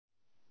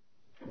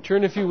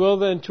Turn, if you will,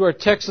 then to our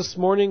text this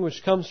morning,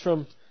 which comes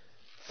from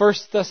 1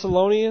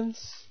 Thessalonians,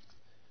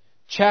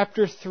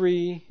 chapter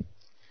 3.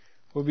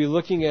 We'll be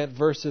looking at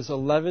verses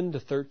 11 to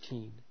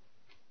 13.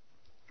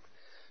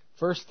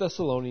 1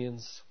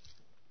 Thessalonians,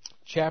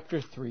 chapter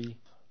 3,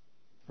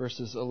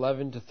 verses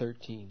 11 to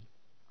 13.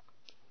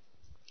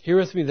 Hear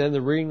with me then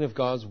the reading of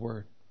God's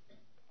Word.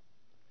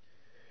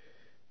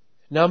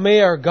 Now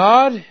may our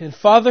God and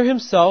Father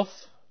Himself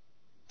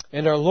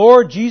and our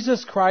Lord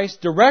Jesus Christ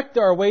direct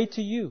our way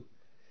to you.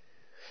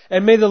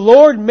 And may the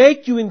Lord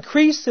make you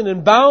increase and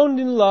abound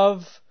in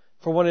love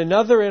for one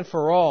another and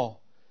for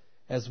all,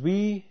 as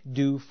we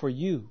do for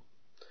you,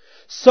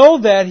 so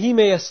that He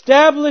may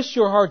establish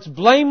your hearts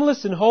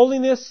blameless in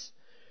holiness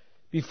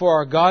before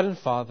our God and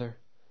Father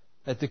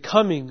at the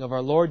coming of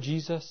our Lord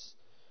Jesus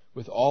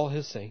with all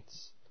His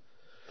saints.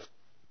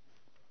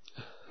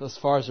 Thus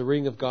far as the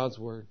reading of God's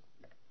Word.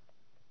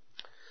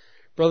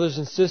 Brothers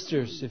and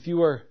sisters, if you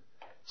were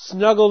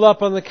snuggled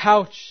up on the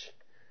couch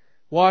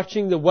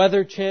watching the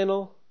Weather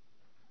Channel,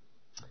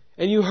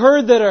 and you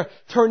heard that a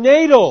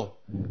tornado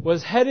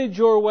was headed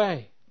your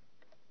way,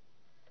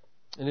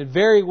 and it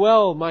very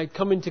well might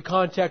come into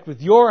contact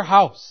with your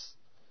house,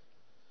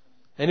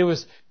 and it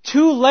was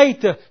too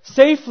late to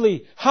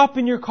safely hop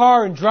in your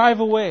car and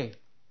drive away,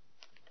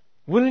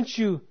 wouldn't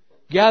you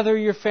gather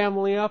your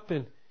family up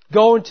and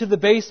go into the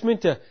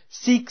basement to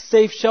seek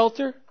safe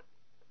shelter?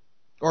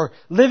 Or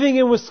living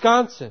in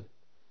Wisconsin,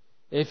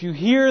 if you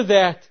hear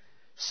that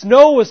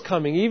snow is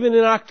coming, even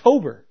in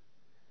October,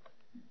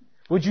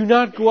 would you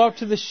not go out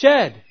to the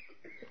shed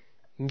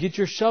and get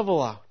your shovel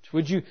out?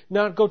 Would you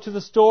not go to the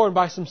store and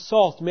buy some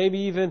salt? Maybe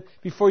even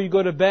before you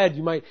go to bed,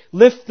 you might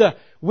lift the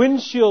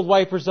windshield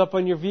wipers up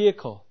on your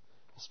vehicle,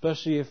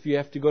 especially if you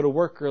have to go to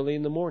work early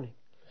in the morning.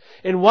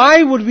 And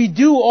why would we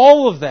do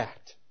all of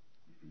that?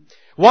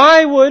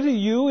 Why would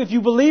you, if you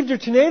believed a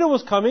tornado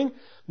was coming,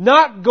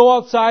 not go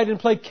outside and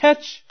play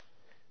catch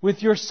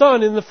with your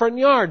son in the front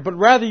yard, but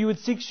rather you would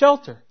seek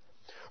shelter?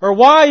 Or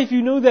why, if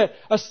you knew that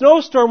a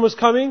snowstorm was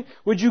coming,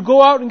 would you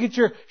go out and get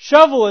your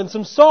shovel and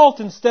some salt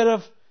instead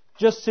of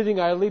just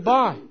sitting idly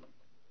by?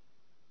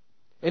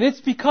 And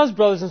it's because,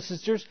 brothers and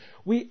sisters,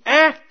 we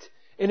act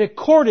in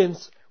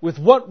accordance with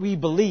what we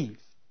believe.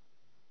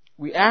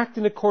 We act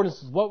in accordance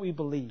with what we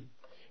believe.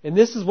 And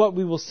this is what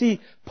we will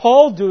see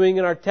Paul doing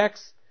in our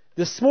text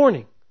this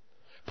morning.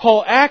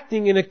 Paul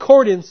acting in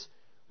accordance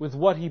with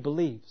what he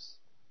believes.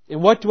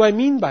 And what do I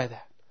mean by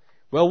that?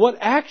 Well, what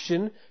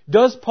action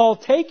does Paul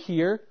take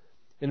here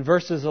in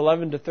verses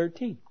 11 to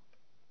 13?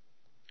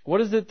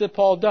 What is it that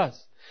Paul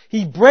does?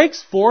 He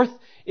breaks forth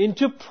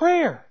into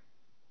prayer.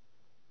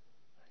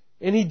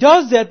 And he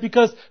does that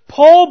because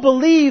Paul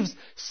believes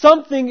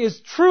something is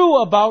true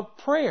about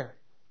prayer.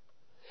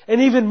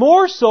 And even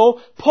more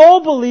so,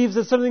 Paul believes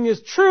that something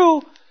is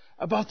true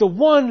about the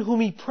one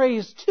whom he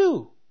prays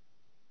to.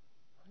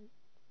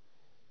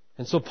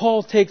 And so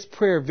Paul takes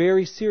prayer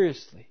very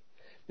seriously.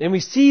 And we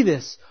see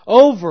this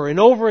over and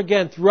over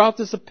again throughout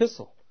this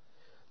epistle.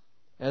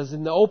 As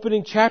in the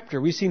opening chapter,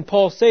 we've seen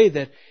Paul say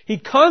that he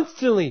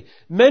constantly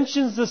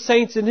mentions the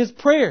saints in his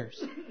prayers.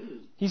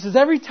 He says,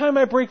 every time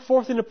I break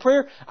forth into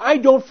prayer, I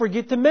don't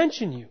forget to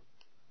mention you.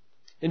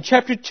 In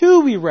chapter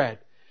 2 we read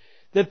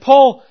that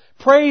Paul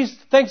prays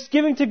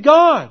thanksgiving to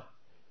God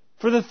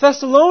for the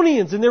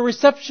Thessalonians and their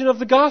reception of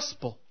the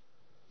gospel.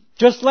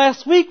 Just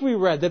last week we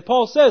read that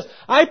Paul says,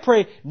 I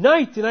pray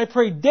night and I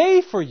pray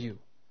day for you.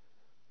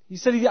 He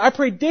said, I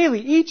pray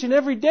daily, each and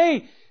every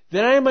day,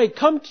 that I might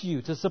come to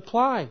you to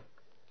supply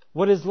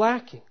what is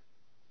lacking.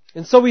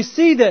 And so we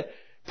see that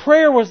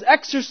prayer was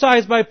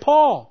exercised by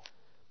Paul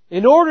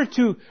in order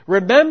to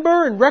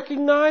remember and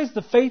recognize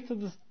the faith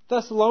of the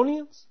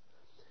Thessalonians.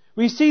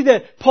 We see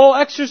that Paul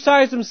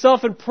exercised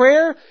himself in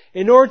prayer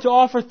in order to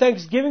offer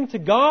thanksgiving to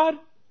God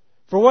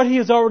for what he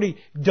has already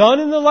done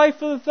in the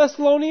life of the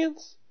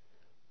Thessalonians.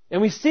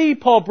 And we see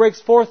Paul breaks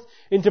forth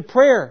into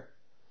prayer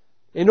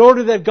in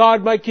order that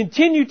God might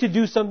continue to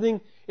do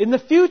something in the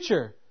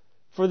future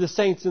for the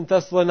saints in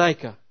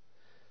Thessalonica.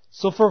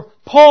 So for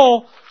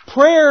Paul,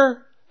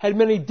 prayer had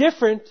many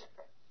different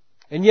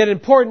and yet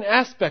important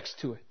aspects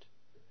to it.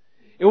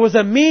 It was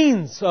a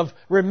means of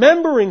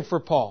remembering for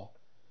Paul.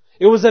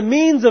 It was a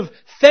means of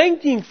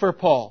thanking for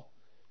Paul.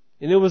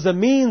 And it was a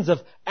means of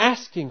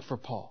asking for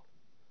Paul.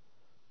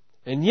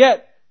 And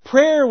yet,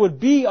 prayer would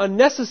be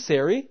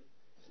unnecessary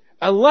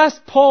unless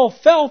Paul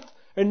felt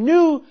and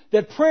knew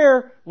that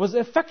prayer was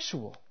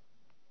effectual.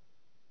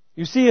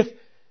 You see,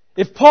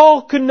 if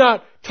Paul could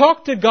not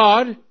talk to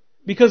God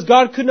because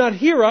God could not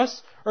hear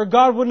us or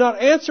God would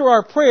not answer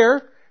our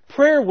prayer,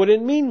 prayer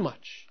wouldn't mean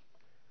much.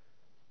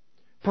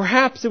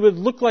 Perhaps it would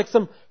look like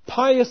some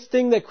pious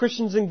thing that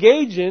Christians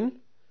engage in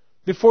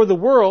before the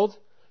world,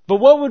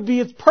 but what would be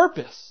its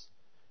purpose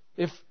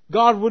if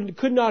God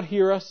could not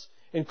hear us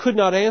and could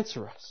not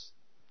answer us?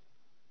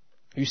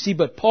 You see,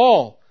 but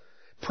Paul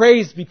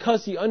prays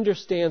because he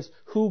understands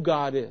who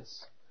God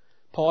is.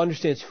 Paul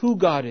understands who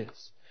God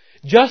is.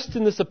 Just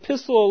in this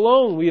epistle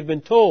alone, we have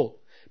been told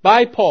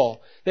by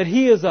Paul that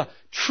He is a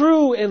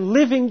true and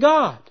living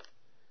God.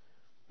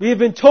 We have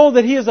been told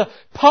that He is a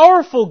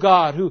powerful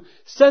God who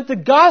sent the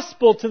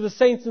gospel to the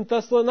saints in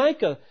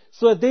Thessalonica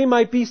so that they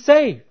might be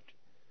saved.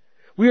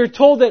 We are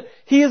told that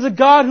He is a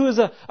God who has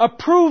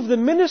approved the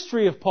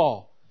ministry of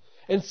Paul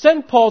and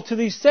sent Paul to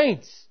these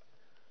saints,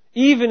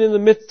 even in the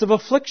midst of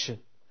affliction.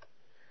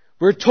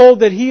 We're told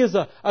that He is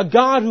a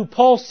God who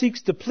Paul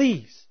seeks to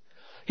please.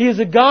 He is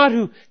a God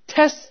who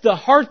tests the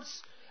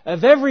hearts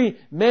of every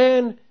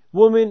man,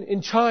 woman,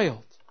 and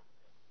child.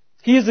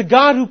 He is a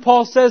God who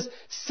Paul says,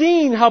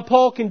 seeing how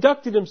Paul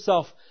conducted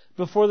himself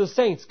before the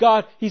saints,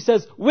 God, he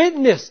says,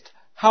 witnessed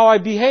how I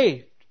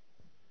behaved.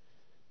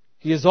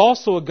 He is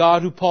also a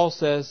God who Paul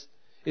says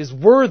is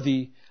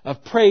worthy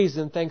of praise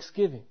and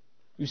thanksgiving.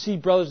 You see,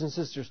 brothers and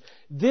sisters,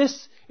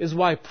 this is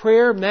why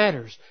prayer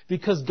matters,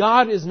 because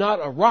God is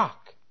not a rock.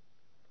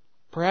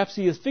 Perhaps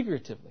He is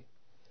figuratively,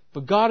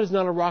 but God is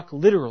not a rock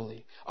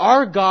literally.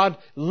 Our God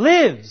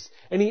lives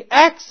and He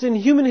acts in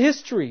human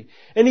history,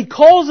 and He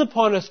calls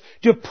upon us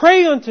to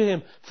pray unto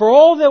Him for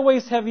all that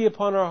weighs heavy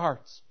upon our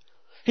hearts.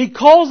 He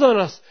calls on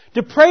us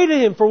to pray to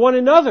Him for one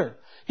another.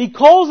 He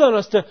calls on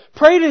us to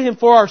pray to Him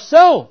for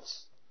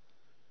ourselves.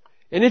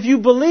 And if you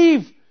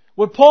believe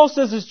what Paul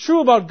says is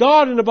true about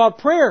God and about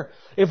prayer,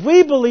 if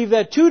we believe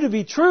that too to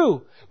be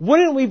true,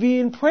 wouldn't we be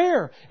in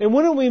prayer? And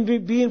wouldn't we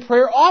be in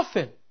prayer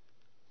often?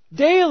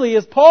 Daily,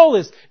 as Paul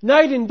is,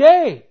 night and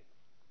day.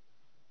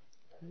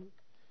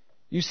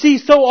 You see,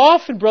 so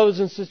often, brothers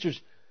and sisters,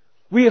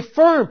 we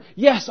affirm,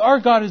 yes,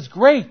 our God is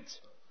great.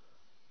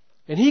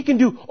 And He can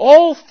do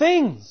all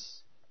things.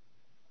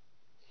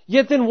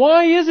 Yet then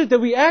why is it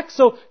that we act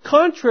so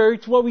contrary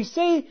to what we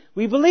say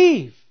we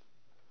believe?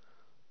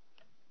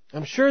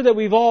 I'm sure that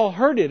we've all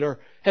heard it or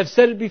have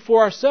said it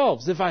before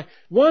ourselves. If I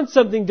want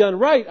something done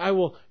right, I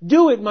will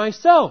do it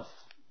myself.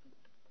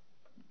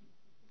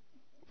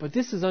 But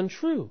this is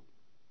untrue.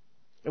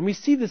 And we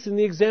see this in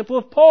the example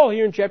of Paul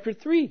here in chapter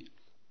 3.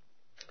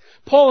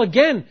 Paul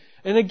again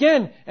and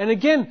again and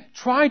again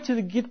tried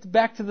to get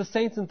back to the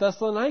saints in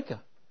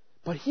Thessalonica,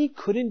 but he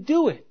couldn't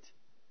do it.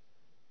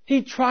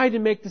 He tried to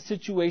make the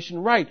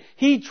situation right.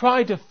 He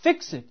tried to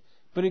fix it,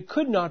 but it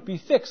could not be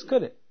fixed,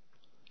 could it?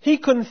 He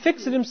couldn't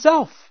fix it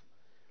himself.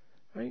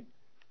 Right?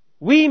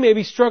 We may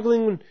be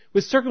struggling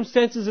with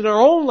circumstances in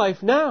our own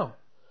life now.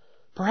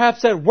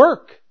 Perhaps at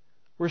work.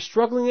 We're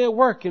struggling at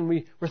work and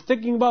we're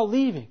thinking about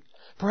leaving.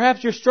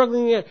 Perhaps you're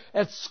struggling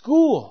at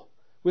school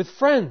with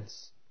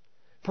friends.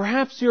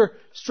 Perhaps you're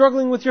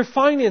struggling with your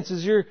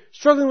finances. You're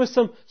struggling with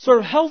some sort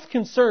of health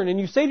concern. And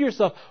you say to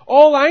yourself,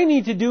 all I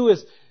need to do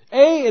is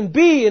A and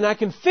B and I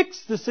can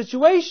fix the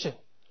situation.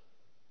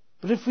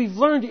 But if we've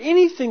learned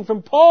anything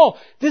from Paul,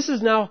 this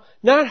is now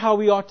not how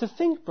we ought to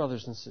think,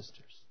 brothers and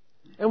sisters.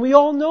 And we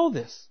all know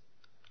this.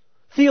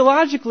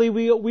 Theologically,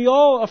 we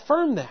all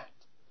affirm that.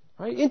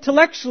 Right?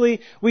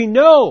 Intellectually, we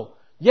know,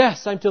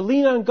 yes, I'm to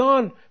lean on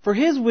God for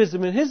His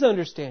wisdom and His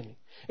understanding.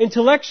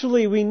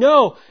 Intellectually, we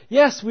know,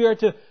 yes, we are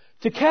to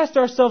cast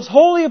ourselves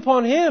wholly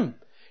upon Him,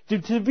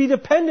 to be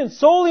dependent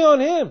solely on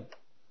Him.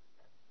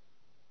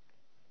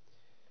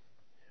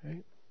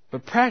 Right?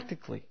 But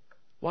practically,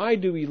 why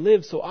do we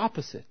live so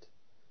opposite?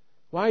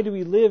 Why do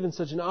we live in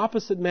such an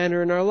opposite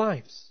manner in our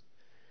lives?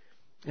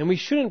 And we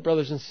shouldn't,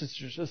 brothers and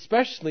sisters,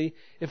 especially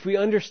if we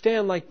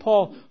understand, like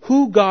Paul,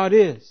 who God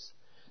is.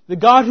 The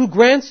God who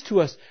grants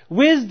to us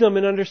wisdom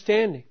and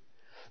understanding.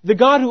 The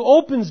God who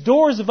opens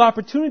doors of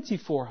opportunity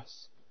for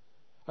us.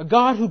 A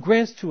God who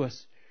grants to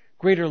us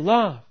greater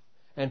love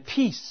and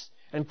peace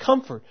and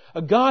comfort.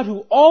 A God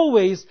who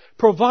always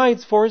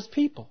provides for His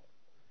people.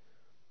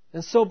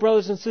 And so,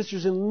 brothers and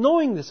sisters, in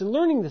knowing this and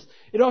learning this,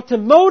 it ought to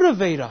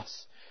motivate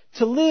us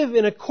to live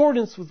in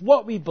accordance with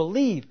what we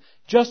believe,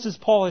 just as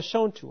Paul has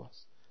shown to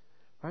us.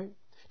 Right?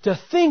 To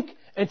think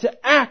and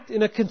to act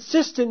in a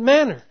consistent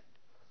manner.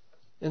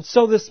 And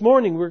so this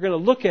morning we're going to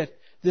look at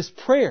this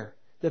prayer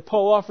that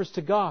Paul offers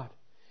to God.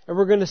 And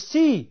we're going to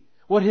see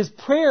what his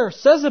prayer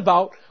says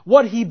about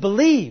what he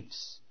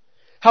believes.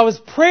 How his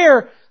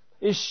prayer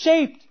is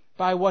shaped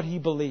by what he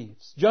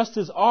believes, just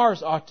as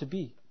ours ought to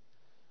be.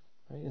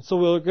 Right? And so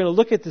we're going to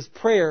look at this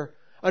prayer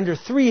under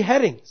three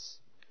headings.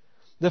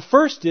 The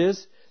first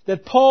is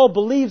that Paul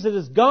believes it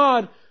is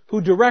God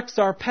who directs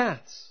our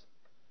paths.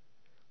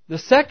 The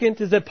second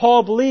is that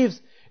Paul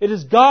believes it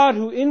is God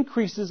who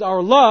increases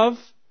our love.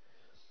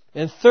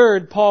 And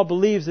third, Paul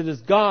believes it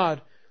is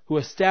God who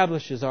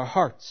establishes our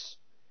hearts.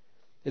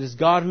 It is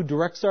God who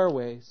directs our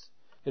ways.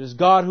 It is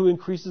God who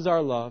increases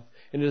our love.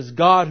 And it is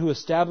God who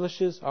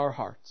establishes our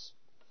hearts.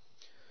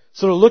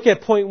 So to look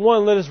at point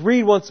 1, let us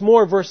read once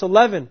more verse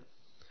 11,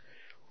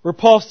 where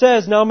Paul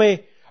says, "Now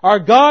may our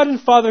God and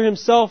Father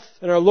Himself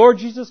and our Lord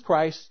Jesus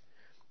Christ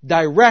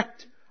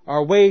direct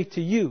our way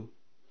to you."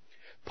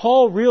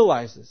 Paul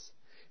realizes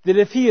that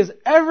if he is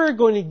ever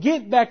going to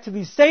get back to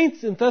these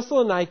saints in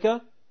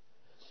Thessalonica,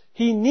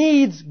 he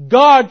needs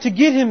God to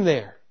get him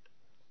there.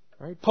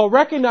 Right? Paul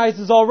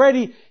recognizes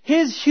already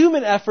his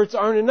human efforts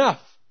aren't enough.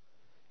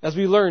 As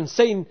we learn,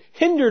 Satan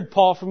hindered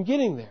Paul from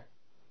getting there.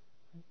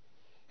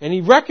 And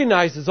he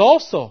recognizes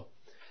also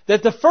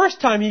that the first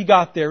time he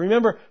got there,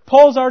 remember,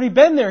 Paul's already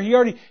been there. He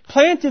already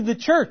planted the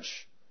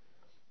church.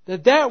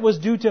 That was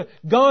due to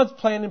God's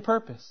plan and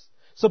purpose.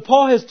 So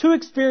Paul has two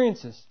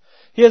experiences.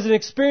 He has an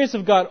experience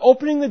of God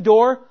opening the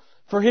door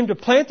for him to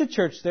plant the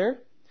church there.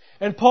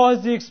 And Paul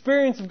has the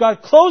experience of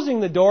God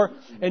closing the door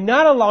and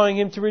not allowing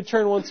him to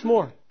return once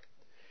more.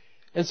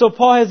 And so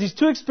Paul has these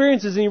two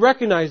experiences and he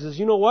recognizes,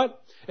 you know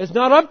what? It's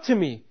not up to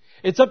me.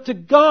 It's up to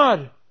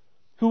God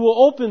who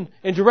will open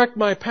and direct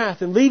my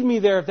path and lead me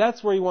there if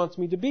that's where He wants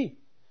me to be.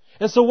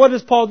 And so what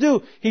does Paul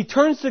do? He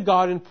turns to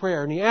God in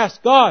prayer and he asks,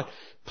 God,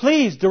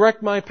 please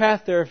direct my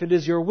path there if it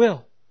is your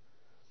will.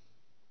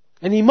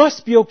 And he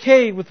must be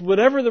okay with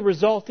whatever the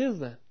result is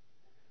then.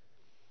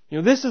 You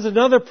know, this is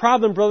another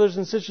problem, brothers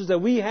and sisters, that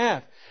we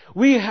have.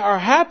 We are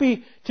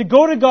happy to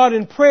go to God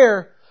in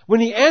prayer when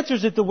He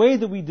answers it the way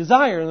that we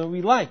desire and that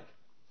we like.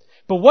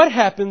 But what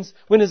happens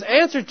when His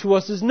answer to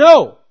us is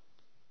no?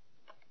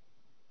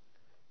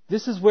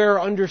 This is where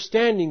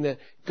understanding that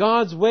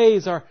God's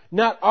ways are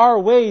not our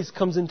ways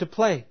comes into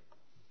play.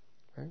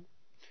 Right?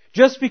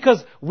 Just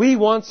because we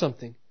want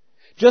something,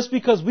 just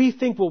because we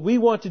think what we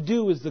want to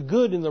do is the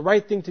good and the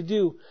right thing to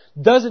do,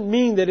 doesn't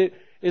mean that it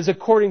is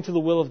according to the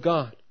will of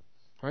God.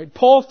 Right?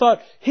 Paul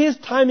thought his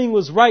timing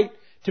was right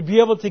to be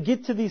able to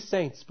get to these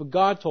saints, but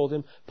God told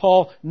him,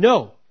 Paul,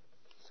 no.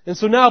 And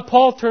so now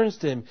Paul turns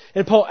to him,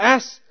 and Paul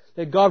asks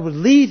that God would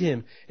lead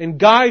him and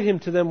guide him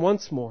to them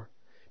once more.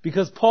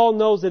 Because Paul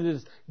knows that it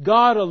is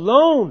God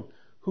alone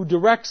who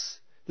directs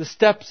the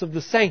steps of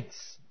the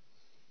saints.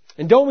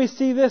 And don't we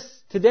see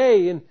this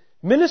today in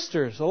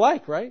ministers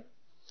alike, right?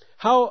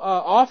 How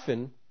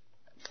often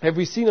have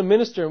we seen a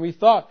minister and we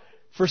thought,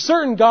 for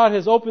certain God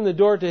has opened the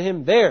door to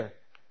him there.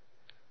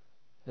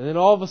 And then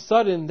all of a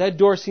sudden, that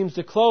door seems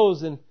to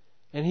close and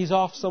he's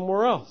off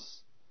somewhere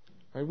else.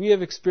 Right? We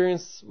have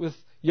experience with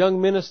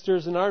young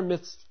ministers in our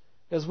midst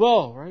as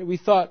well, right? We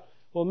thought,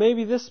 well,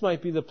 maybe this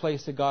might be the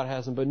place that God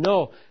has him. But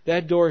no,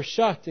 that door is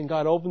shut and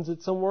God opens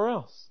it somewhere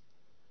else.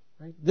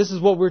 Right? This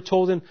is what we're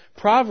told in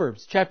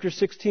Proverbs chapter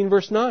 16,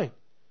 verse 9.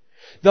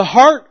 The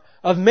heart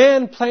of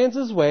man plans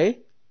his way,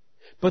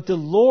 but the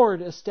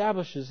Lord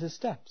establishes his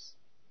steps.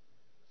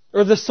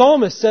 Or the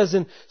psalmist says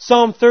in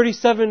Psalm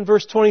 37,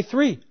 verse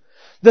 23,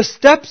 the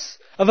steps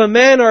of a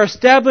man are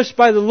established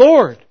by the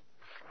Lord.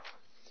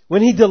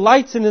 When he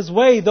delights in his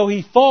way, though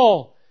he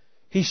fall,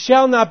 he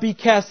shall not be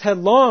cast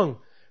headlong,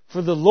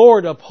 for the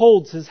Lord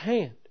upholds his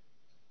hand.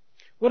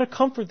 What a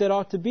comfort that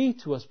ought to be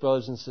to us,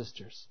 brothers and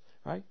sisters,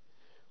 right?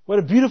 What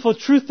a beautiful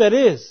truth that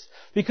is.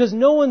 Because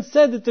no one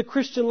said that the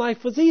Christian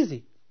life was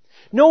easy.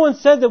 No one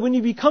said that when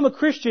you become a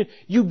Christian,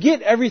 you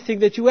get everything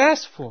that you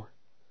ask for.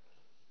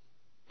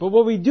 But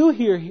what we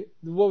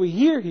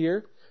hear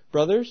here,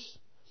 brothers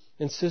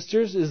and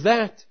sisters, is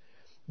that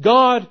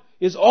God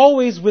is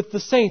always with the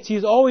saints. He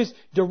is always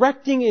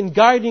directing and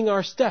guiding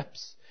our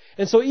steps.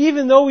 And so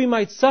even though we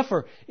might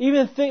suffer,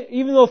 even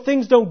though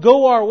things don't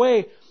go our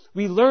way,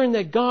 we learn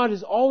that God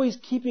is always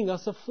keeping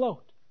us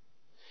afloat.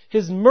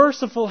 His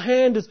merciful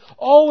hand is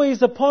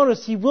always upon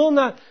us. He will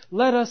not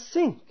let us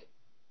sink.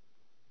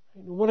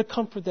 What a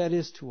comfort that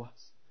is to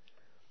us.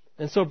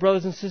 And so,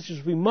 brothers and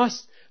sisters, we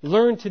must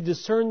learn to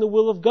discern the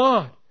will of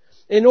God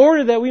in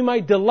order that we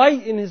might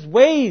delight in His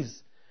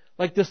ways,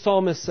 like the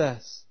psalmist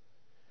says.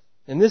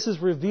 And this is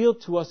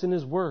revealed to us in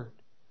His Word.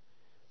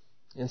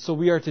 And so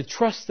we are to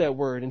trust that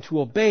Word and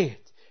to obey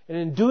it. And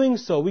in doing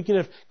so, we can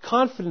have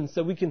confidence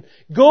that we can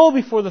go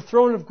before the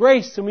throne of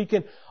grace and we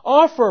can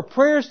offer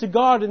prayers to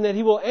God and that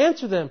He will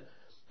answer them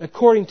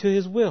according to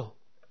His will.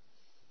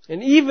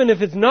 And even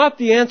if it's not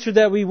the answer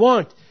that we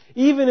want,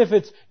 even if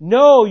it's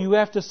no, you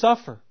have to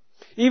suffer.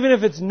 Even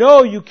if it's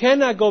no, you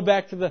cannot go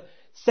back to the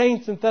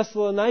saints in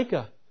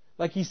Thessalonica,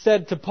 like he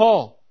said to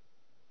Paul.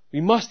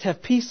 We must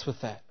have peace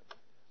with that,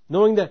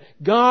 knowing that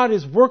God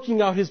is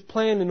working out His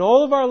plan in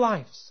all of our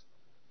lives.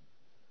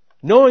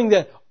 Knowing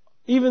that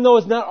even though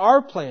it's not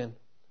our plan,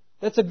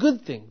 that's a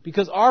good thing,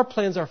 because our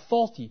plans are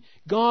faulty.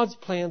 God's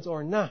plans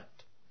are not.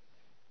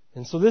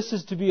 And so this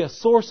is to be a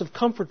source of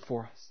comfort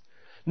for us.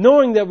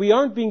 Knowing that we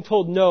aren't being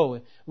told no,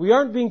 we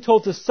aren't being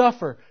told to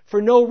suffer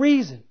for no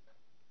reason.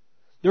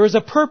 There is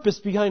a purpose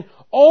behind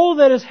all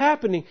that is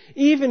happening,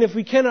 even if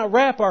we cannot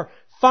wrap our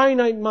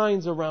finite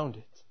minds around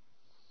it.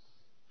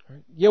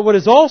 Right? Yet what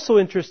is also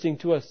interesting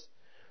to us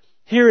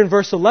here in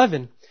verse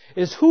 11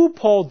 is who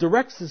Paul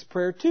directs his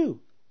prayer to.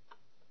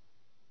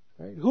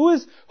 Right? Who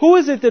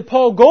is it that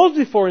Paul goes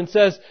before and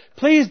says,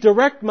 please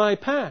direct my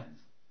path?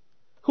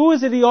 Who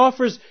is it he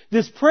offers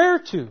this prayer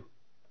to?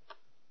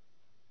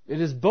 It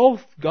is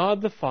both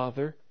God the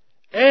Father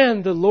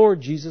and the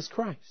Lord Jesus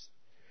Christ.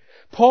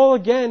 Paul,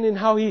 again, in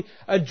how he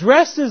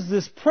addresses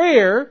this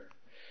prayer,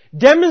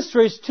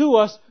 demonstrates to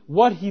us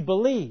what he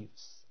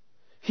believes.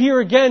 Here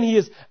again, he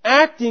is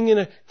acting in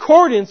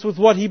accordance with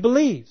what he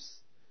believes.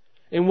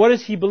 And what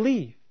does he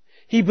believe?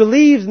 He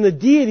believes in the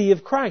deity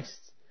of Christ.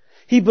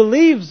 He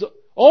believes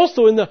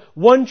also in the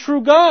one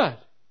true God,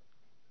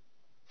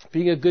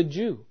 being a good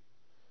Jew.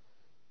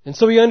 And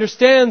so he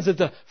understands that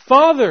the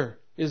Father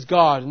is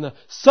God and the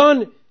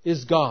Son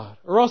is God,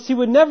 or else He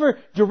would never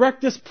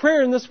direct this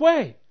prayer in this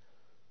way.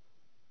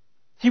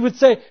 He would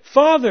say,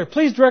 Father,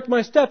 please direct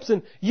my steps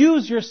and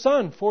use your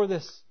Son for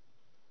this.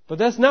 But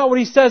that's not what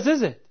He says,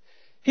 is it?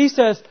 He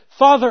says,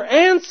 Father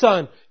and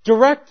Son,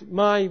 direct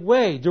my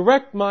way,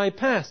 direct my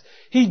path.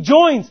 He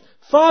joins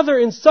Father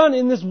and Son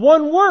in this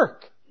one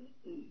work.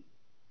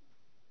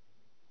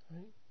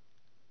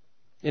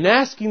 In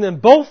asking them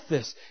both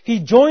this, He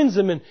joins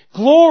them in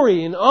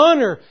glory and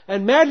honor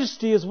and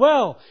majesty as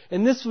well.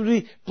 And this would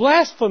be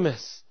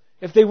blasphemous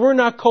if they were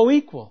not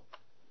co-equal.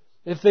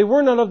 If they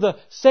were not of the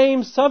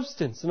same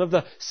substance and of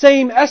the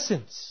same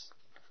essence.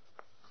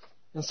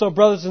 And so,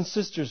 brothers and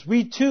sisters,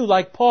 we too,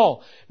 like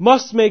Paul,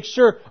 must make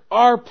sure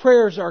our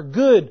prayers are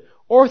good,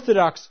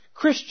 orthodox,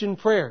 Christian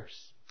prayers.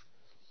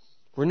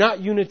 We're not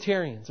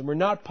Unitarians and we're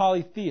not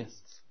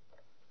polytheists.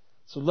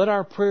 So let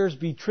our prayers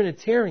be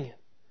Trinitarian.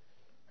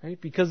 Right?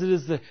 Because it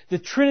is the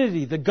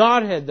Trinity, the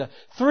Godhead, the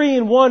 3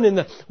 in 1 and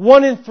the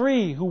 1 in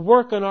 3 who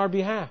work on our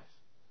behalf.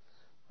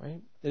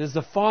 Right? It is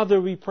the Father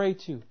we pray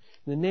to, in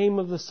the name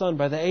of the Son,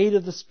 by the aid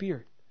of the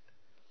Spirit.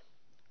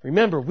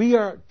 Remember, we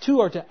are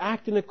to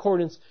act in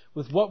accordance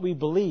with what we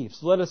believe.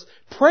 So let us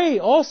pray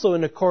also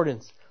in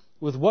accordance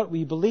with what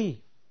we believe.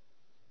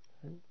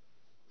 Right?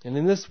 And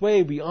in this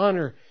way we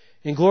honor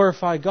and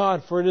glorify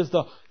God, for it is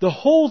the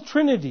whole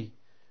Trinity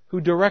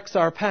who directs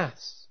our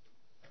paths.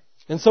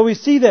 And so we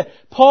see that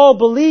Paul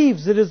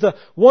believes it is the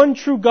one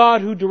true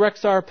God who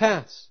directs our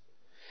paths,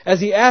 as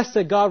he asks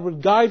that God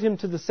would guide him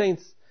to the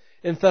saints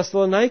in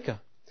Thessalonica.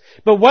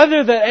 But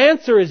whether the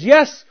answer is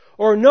yes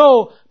or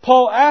no,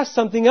 Paul asks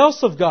something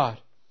else of God.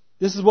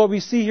 This is what we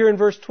see here in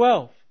verse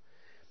 12.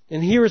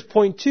 And here is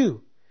point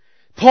 2.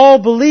 Paul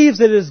believes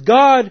that it is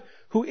God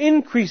who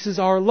increases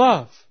our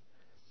love.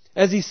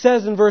 As he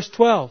says in verse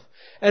 12,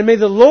 and may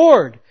the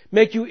Lord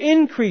make you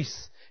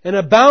increase and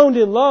abound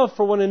in love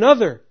for one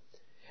another,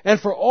 and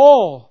for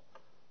all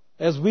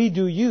as we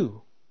do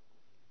you.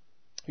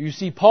 You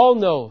see, Paul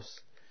knows,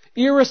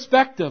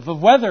 irrespective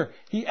of whether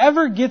he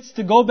ever gets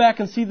to go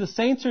back and see the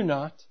saints or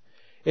not,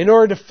 in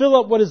order to fill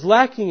up what is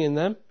lacking in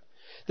them,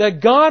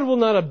 that God will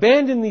not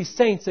abandon these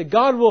saints, that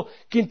God will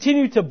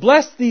continue to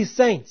bless these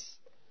saints.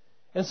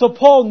 And so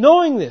Paul,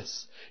 knowing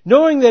this,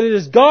 knowing that it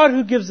is God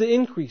who gives the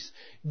increase,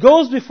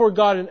 goes before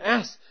God and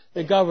asks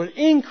that God would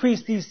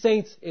increase these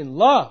saints in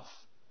love.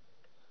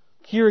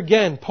 Here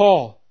again,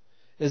 Paul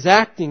is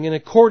acting in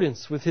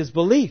accordance with his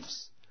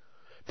beliefs.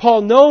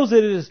 Paul knows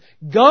that it is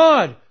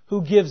God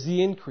who gives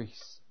the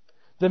increase.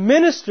 The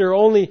minister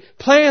only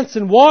plants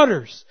and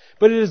waters,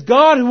 but it is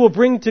God who will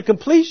bring to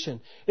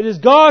completion. It is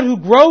God who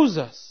grows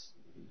us.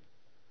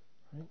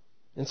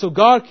 And so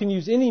God can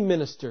use any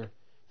minister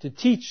to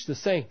teach the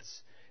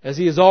saints, as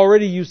He has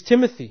already used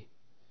Timothy.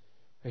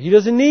 He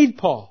doesn't need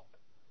Paul.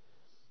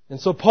 And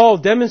so Paul,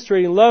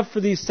 demonstrating love for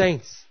these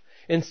saints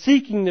and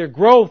seeking their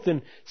growth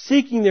and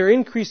seeking their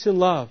increase in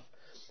love,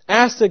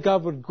 asks that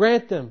God would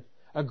grant them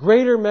a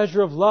greater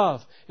measure of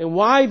love. And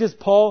why does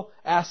Paul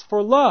ask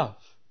for love?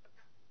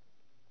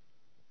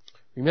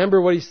 Remember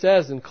what he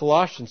says in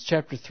Colossians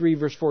chapter 3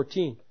 verse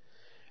 14.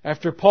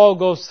 After Paul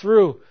goes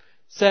through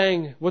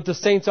saying what the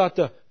saints ought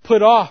to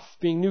put off,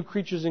 being new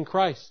creatures in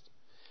Christ,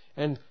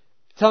 and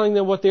telling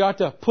them what they ought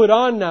to put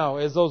on now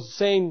as those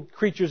same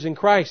creatures in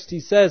Christ, he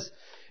says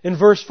in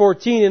verse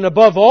 14, and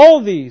above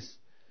all these,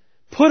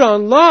 put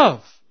on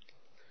love,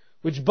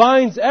 which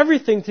binds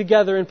everything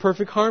together in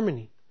perfect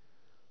harmony.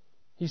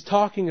 He's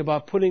talking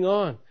about putting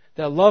on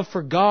that love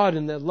for God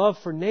and that love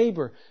for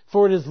neighbor.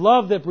 For it is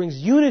love that brings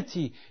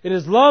unity. It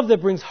is love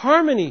that brings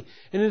harmony.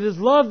 And it is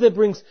love that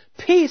brings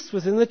peace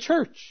within the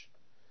church.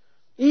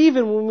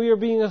 Even when we are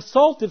being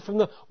assaulted from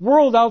the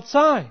world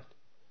outside.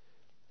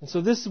 And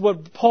so this is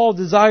what Paul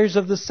desires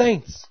of the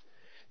saints.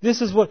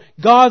 This is what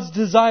God's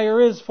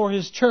desire is for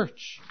His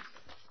church.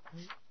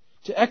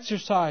 To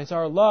exercise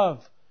our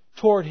love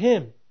toward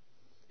Him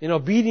in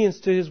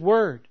obedience to His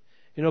Word,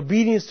 in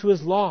obedience to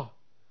His law.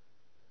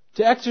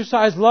 To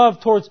exercise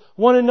love towards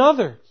one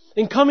another,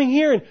 in coming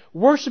here and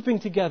worshiping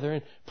together,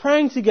 and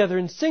praying together,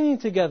 and singing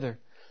together,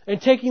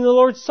 and taking the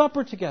Lord's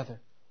Supper together,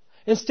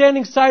 and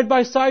standing side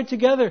by side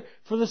together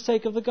for the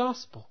sake of the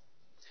gospel.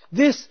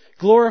 This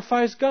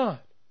glorifies God.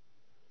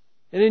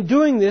 And in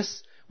doing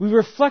this, we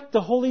reflect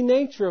the holy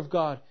nature of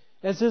God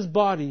as His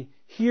body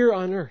here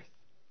on earth.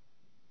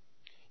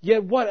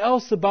 Yet what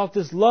else about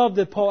this love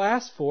that Paul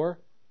asked for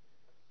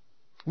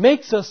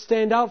makes us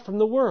stand out from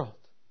the world?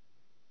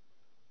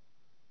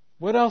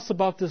 What else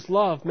about this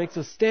love makes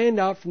us stand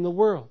out from the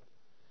world?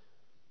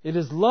 It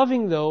is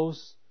loving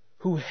those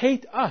who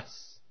hate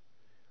us.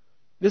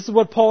 This is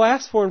what Paul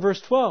asks for in verse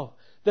 12.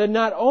 That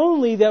not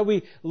only that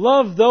we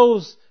love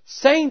those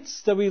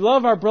saints, that we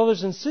love our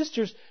brothers and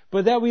sisters,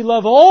 but that we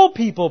love all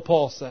people,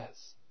 Paul says.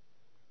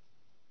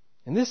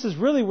 And this is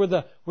really where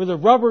the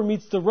rubber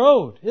meets the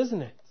road,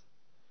 isn't it?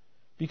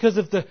 Because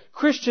if the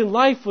Christian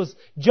life was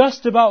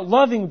just about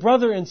loving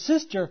brother and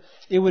sister,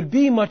 it would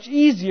be much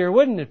easier,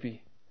 wouldn't it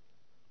be?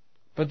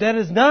 But that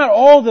is not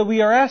all that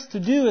we are asked to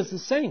do as the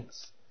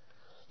saints.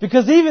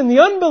 Because even the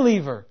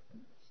unbeliever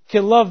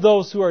can love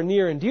those who are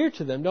near and dear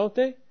to them, don't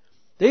they?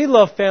 They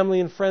love family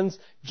and friends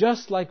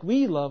just like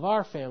we love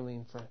our family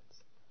and friends.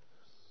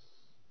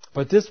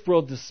 But this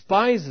world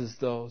despises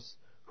those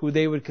who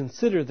they would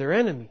consider their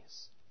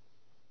enemies.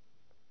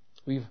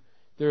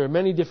 There are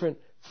many different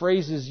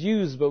phrases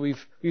used, but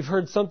we've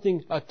heard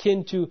something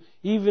akin to,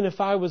 even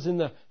if I was in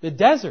the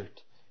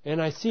desert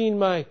and I seen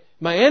my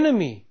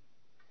enemy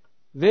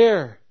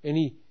there and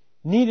he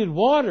needed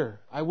water,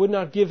 I would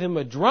not give him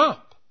a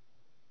drop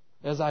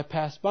as I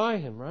passed by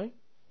him, right?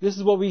 This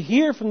is what we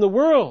hear from the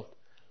world.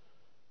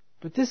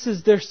 But this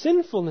is their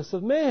sinfulness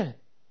of man.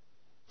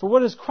 For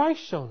what has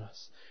Christ shown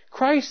us?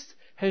 Christ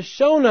has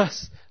shown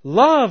us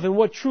love and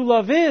what true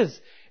love is.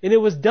 And it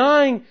was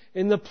dying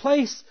in the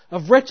place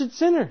of wretched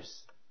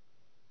sinners.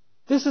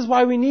 This is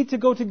why we need to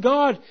go to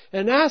God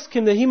and ask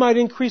Him that He might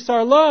increase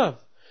our love.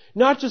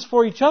 Not just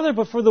for each other,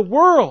 but for the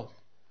world.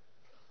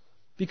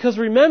 Because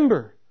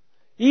remember,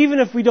 even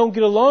if we don't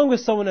get along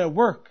with someone at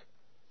work,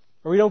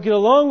 or we don't get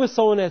along with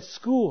someone at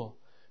school,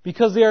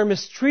 because they are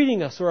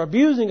mistreating us or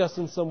abusing us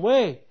in some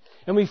way,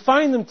 and we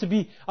find them to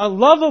be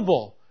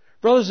unlovable,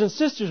 brothers and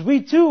sisters,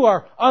 we too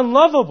are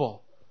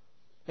unlovable.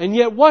 And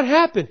yet what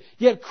happened?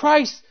 Yet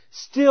Christ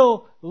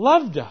still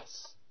loved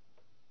us.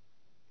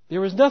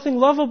 There was nothing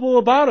lovable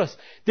about us.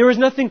 There was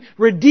nothing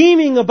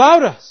redeeming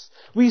about us.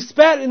 We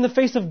spat in the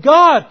face of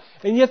God,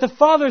 and yet the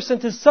Father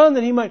sent His Son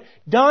that He might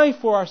die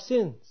for our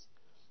sins,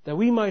 that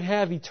we might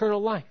have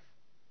eternal life.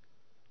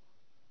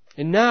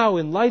 And now,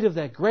 in light of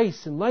that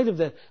grace, in light of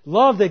that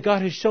love that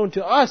God has shown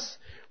to us,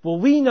 will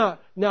we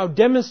not now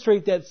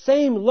demonstrate that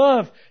same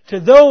love to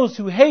those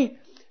who hate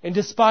and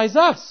despise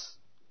us?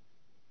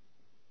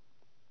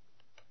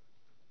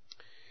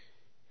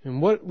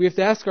 And what we have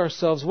to ask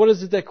ourselves, what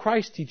is it that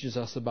Christ teaches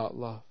us about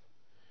love?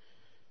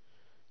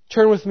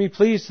 Turn with me,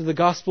 please, to the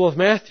Gospel of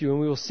Matthew,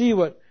 and we will see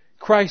what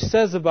Christ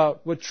says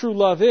about what true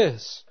love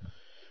is,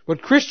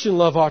 what Christian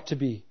love ought to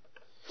be.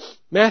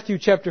 Matthew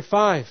chapter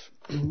 5,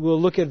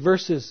 we'll look at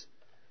verses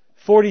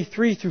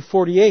 43 through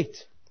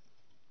 48.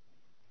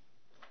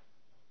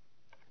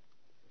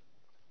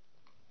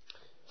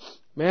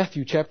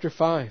 Matthew chapter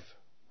 5,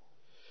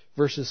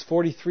 verses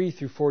 43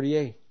 through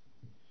 48.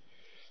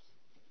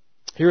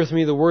 Hear with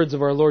me the words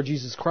of our Lord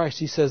Jesus Christ.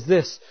 He says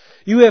this,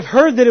 "You have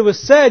heard that it was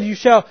said, 'You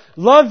shall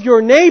love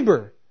your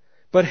neighbor,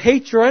 but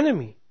hate your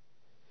enemy.'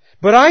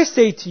 But I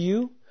say to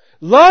you,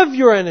 love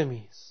your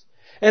enemies,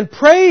 and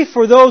pray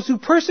for those who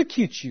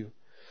persecute you,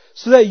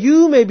 so that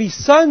you may be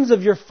sons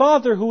of your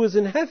Father who is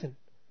in heaven.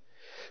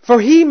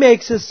 For He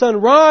makes His sun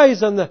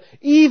rise on the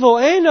evil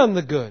and on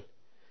the good,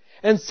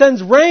 and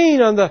sends rain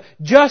on the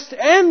just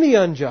and the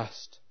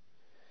unjust.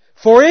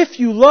 For if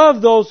you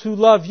love those who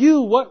love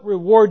you, what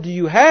reward do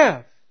you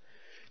have?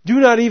 Do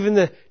not even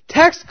the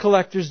tax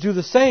collectors do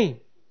the same?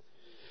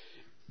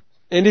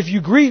 And if you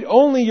greet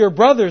only your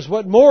brothers,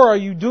 what more are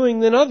you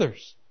doing than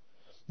others?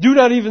 Do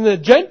not even the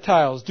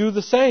Gentiles do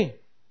the same?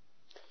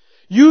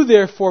 You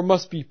therefore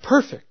must be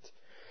perfect,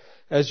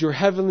 as your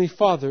heavenly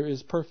Father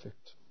is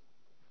perfect."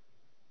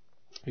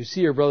 You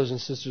see here, brothers and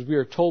sisters, we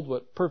are told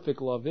what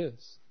perfect love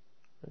is.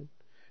 Right?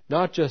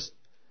 Not just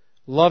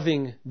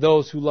loving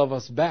those who love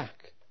us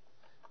back,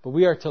 but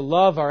we are to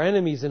love our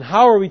enemies. And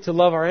how are we to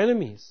love our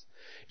enemies?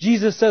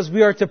 Jesus says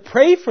we are to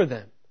pray for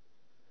them.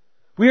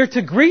 We are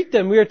to greet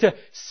them. We are to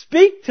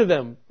speak to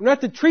them. We're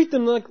not to treat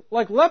them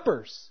like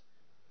lepers.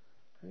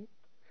 Right?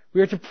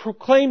 We are to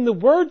proclaim the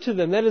word to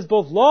them. That is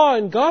both law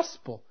and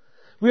gospel.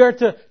 We are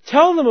to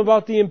tell them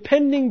about the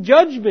impending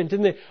judgment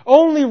and the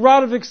only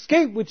route of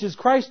escape, which is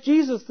Christ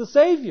Jesus the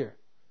Savior.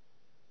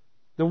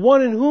 The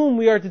one in whom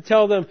we are to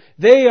tell them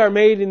they are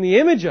made in the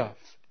image of.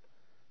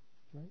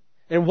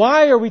 And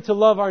why are we to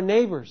love our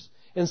neighbors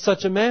in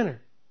such a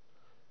manner?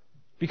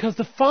 Because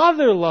the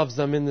Father loves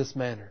them in this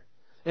manner.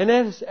 And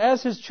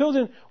as His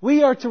children,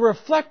 we are to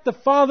reflect the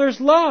Father's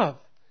love.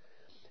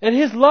 And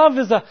His love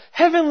is a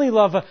heavenly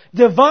love, a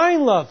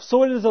divine love.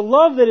 So it is a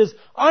love that is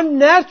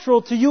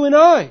unnatural to you and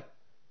I.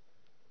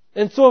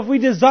 And so if we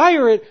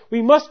desire it,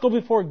 we must go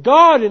before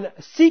God and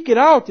seek it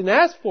out and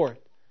ask for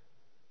it.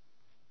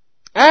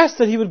 Ask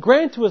that He would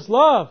grant to us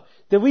love,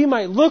 that we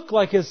might look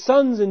like His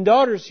sons and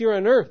daughters here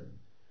on earth.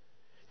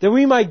 That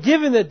we might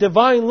give in that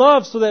divine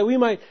love so that we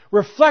might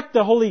reflect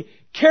the holy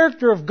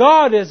character of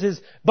God as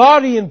His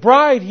body and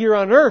bride here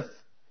on earth.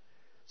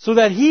 So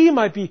that He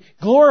might be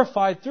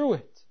glorified through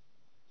it.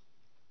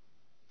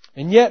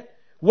 And yet,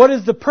 what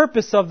is the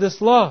purpose of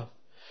this love?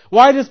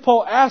 Why does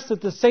Paul ask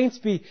that the saints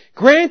be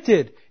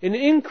granted an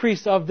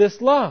increase of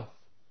this love?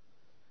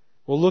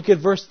 Well, look at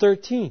verse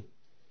 13.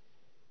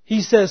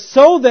 He says,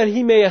 "So that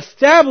He may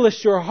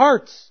establish your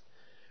hearts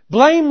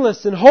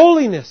blameless in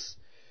holiness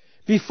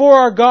before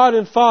our God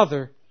and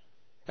Father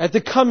at the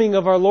coming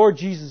of our Lord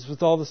Jesus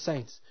with all the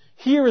saints."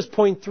 Here is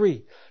point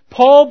 3.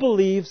 Paul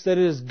believes that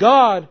it is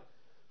God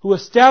who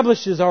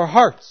establishes our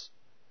hearts.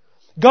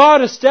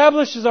 God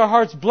establishes our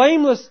hearts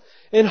blameless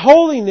in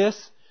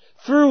holiness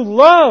through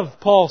love,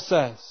 Paul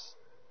says.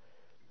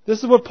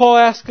 This is what Paul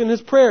asks in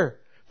his prayer.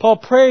 Paul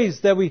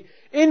prays that we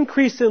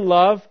increase in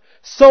love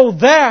so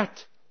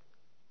that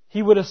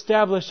He would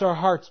establish our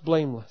hearts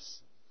blameless.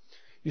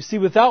 You see,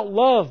 without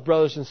love,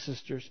 brothers and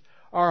sisters,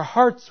 our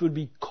hearts would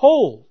be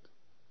cold.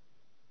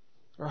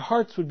 Our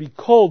hearts would be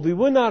cold. We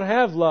would not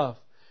have love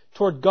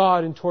toward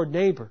God and toward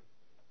neighbor.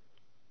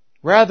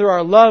 Rather,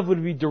 our love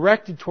would be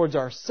directed towards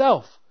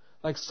ourself,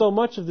 like so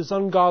much of this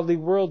ungodly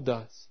world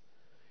does.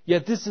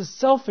 Yet this is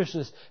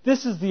selfishness.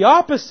 This is the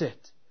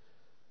opposite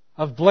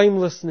of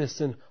blamelessness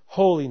and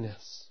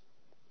holiness.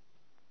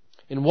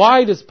 And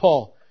why does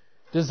Paul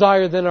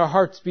desire that our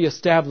hearts be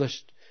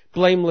established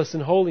blameless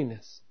in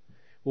holiness?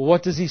 Well,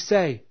 what does he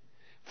say?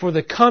 For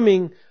the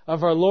coming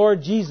of our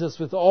Lord Jesus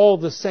with all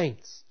the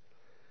saints.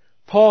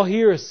 Paul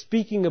here is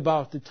speaking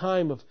about the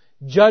time of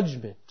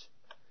judgment.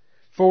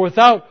 For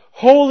without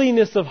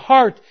holiness of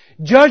heart,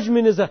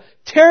 judgment is a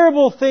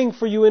terrible thing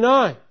for you and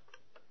I.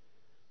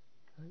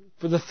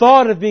 For the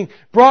thought of being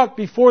brought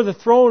before the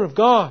throne of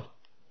God,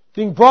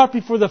 being brought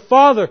before the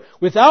Father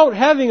without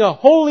having a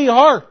holy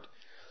heart,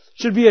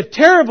 should be a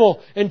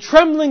terrible and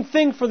trembling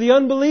thing for the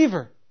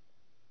unbeliever.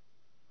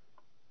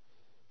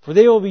 For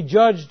they will be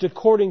judged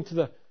according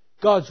to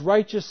God's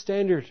righteous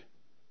standard,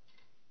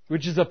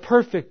 which is a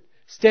perfect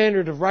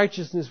standard of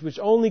righteousness which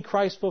only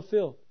Christ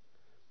fulfilled.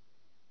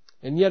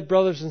 And yet,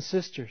 brothers and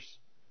sisters,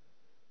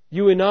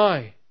 you and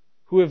I,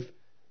 who have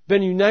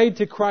been united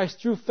to Christ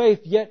through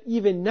faith, yet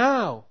even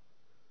now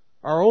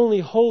are only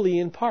holy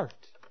in part.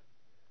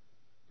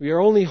 We are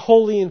only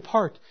holy in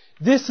part.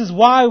 This is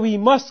why we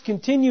must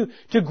continue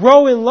to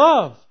grow in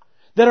love,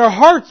 that our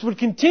hearts would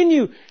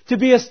continue to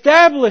be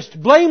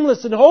established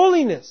blameless in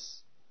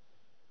holiness.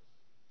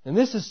 And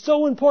this is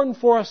so important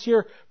for us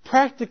here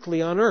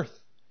practically on earth.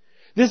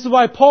 This is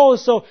why Paul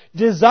is so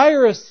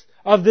desirous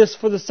of this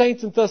for the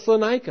saints in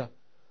Thessalonica.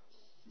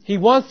 He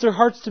wants their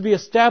hearts to be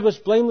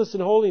established blameless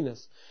in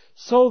holiness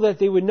so that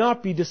they would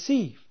not be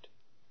deceived.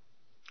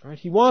 All right?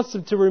 He wants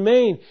them to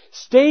remain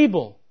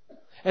stable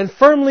and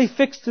firmly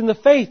fixed in the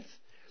faith.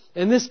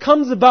 And this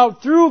comes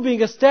about through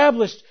being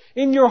established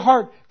in your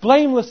heart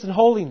blameless in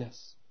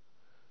holiness.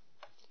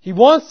 He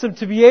wants them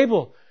to be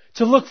able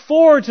to look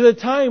forward to the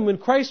time when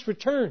Christ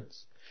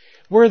returns,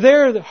 where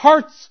their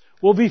hearts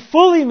will be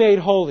fully made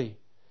holy,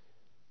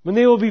 when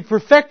they will be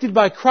perfected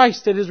by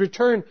Christ at His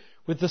return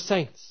with the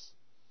saints.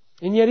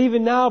 And yet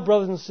even now,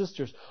 brothers and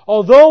sisters,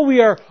 although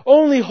we are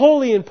only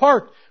holy in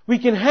part, we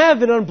can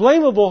have an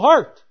unblameable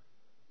heart.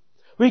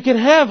 We can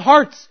have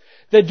hearts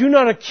that do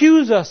not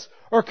accuse us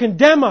or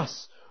condemn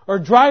us or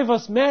drive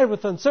us mad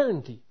with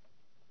uncertainty.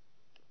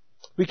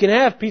 We can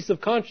have peace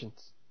of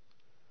conscience,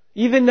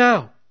 even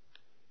now.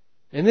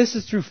 And this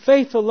is through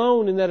faith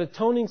alone in that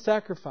atoning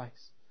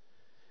sacrifice,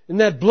 in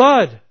that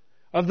blood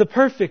of the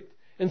perfect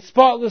and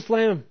spotless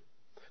Lamb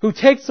who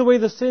takes away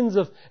the sins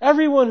of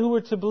everyone who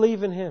were to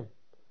believe in Him.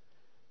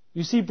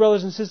 You see,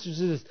 brothers and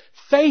sisters, it is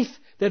faith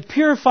that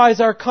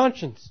purifies our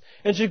conscience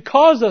and should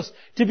cause us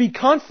to be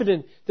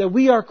confident that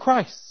we are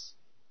Christ's.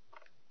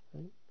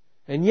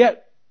 And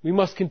yet, we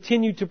must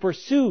continue to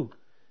pursue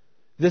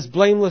this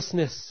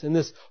blamelessness and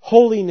this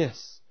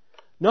holiness,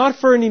 not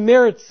for any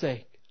merit's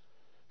sake,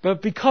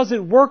 but because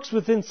it works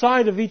within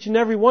inside of each and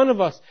every one of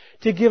us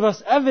to give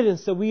us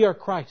evidence that we are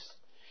Christ.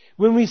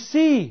 When we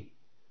see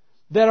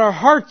that our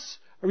hearts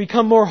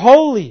become more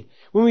holy,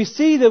 when we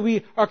see that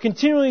we are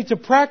continuing to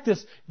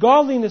practice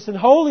godliness and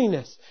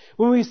holiness,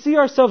 when we see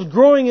ourselves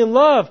growing in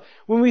love,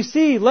 when we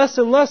see less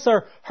and less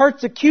our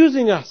hearts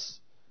accusing us,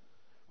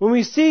 when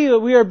we see that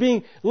we are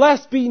being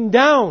less beaten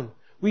down,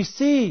 we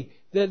see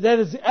that that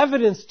is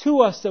evidence to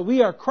us that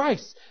we are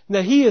Christ and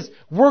that He is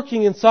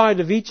working inside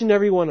of each and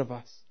every one of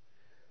us.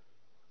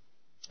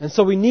 And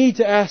so we need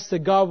to ask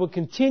that God will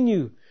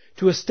continue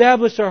to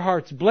establish our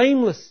hearts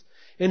blameless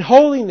in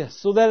holiness,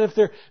 so that if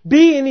there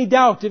be any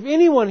doubt, if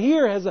anyone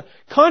here has a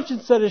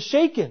conscience that is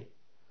shaken,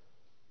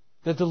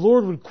 that the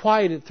Lord would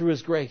quiet it through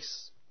His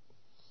grace.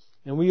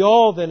 And we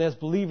all then as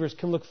believers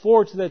can look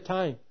forward to that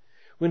time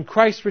when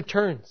Christ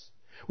returns,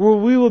 where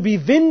we will be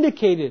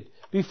vindicated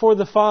before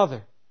the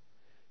Father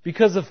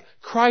because of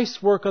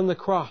Christ's work on the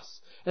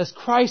cross, as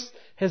Christ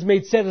has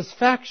made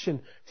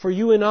satisfaction for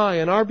you and I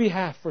on our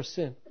behalf for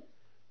sin.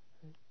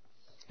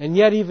 And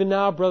yet even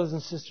now, brothers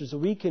and sisters,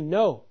 we can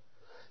know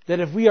that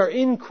if we are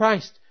in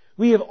Christ,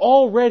 we have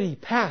already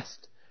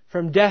passed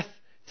from death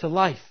to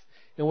life.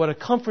 And what a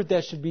comfort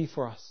that should be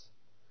for us.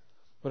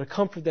 What a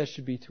comfort that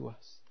should be to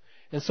us.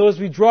 And so as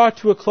we draw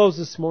to a close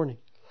this morning,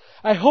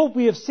 I hope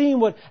we have seen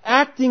what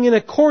acting in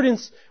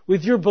accordance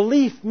with your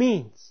belief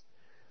means.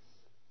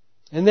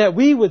 And that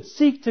we would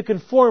seek to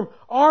conform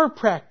our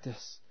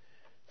practice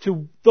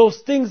to those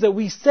things that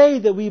we say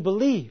that we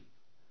believe.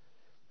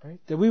 Right?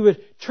 That we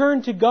would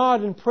turn to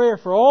God in prayer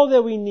for all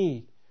that we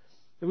need.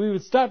 That we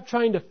would stop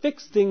trying to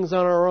fix things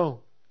on our own.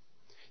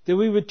 That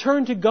we would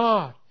turn to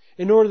God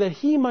in order that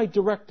He might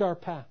direct our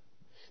path.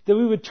 That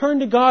we would turn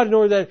to God in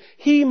order that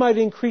He might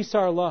increase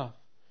our love.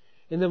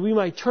 And that we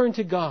might turn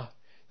to God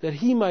that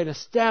He might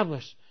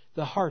establish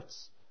the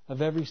hearts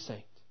of every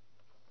saint.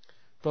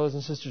 Brothers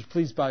and sisters,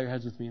 please bow your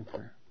heads with me in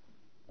prayer.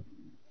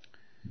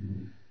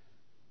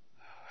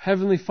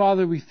 Heavenly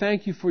Father, we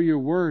thank you for your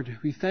word.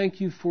 We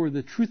thank you for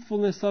the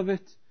truthfulness of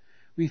it.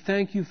 We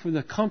thank you for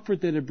the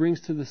comfort that it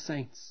brings to the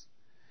saints.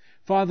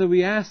 Father,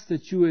 we ask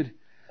that you would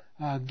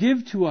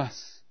give to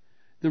us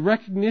the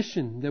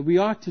recognition that we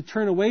ought to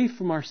turn away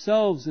from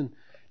ourselves and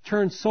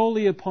turn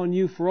solely upon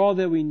you for all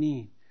that we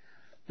need.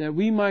 That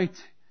we might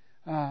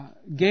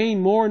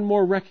gain more and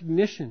more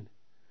recognition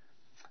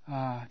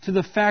to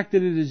the fact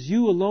that it is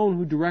you alone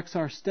who directs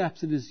our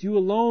steps. It is you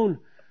alone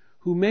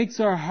who makes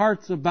our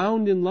hearts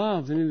abound in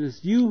love. And it is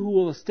you who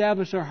will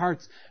establish our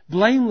hearts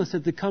blameless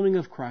at the coming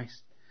of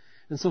Christ.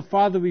 And so,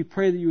 Father, we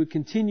pray that you would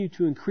continue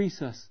to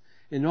increase us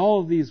in all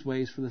of these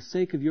ways for the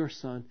sake of your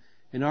Son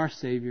and our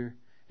Savior.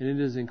 And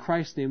it is in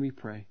Christ's name we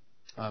pray.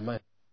 Amen.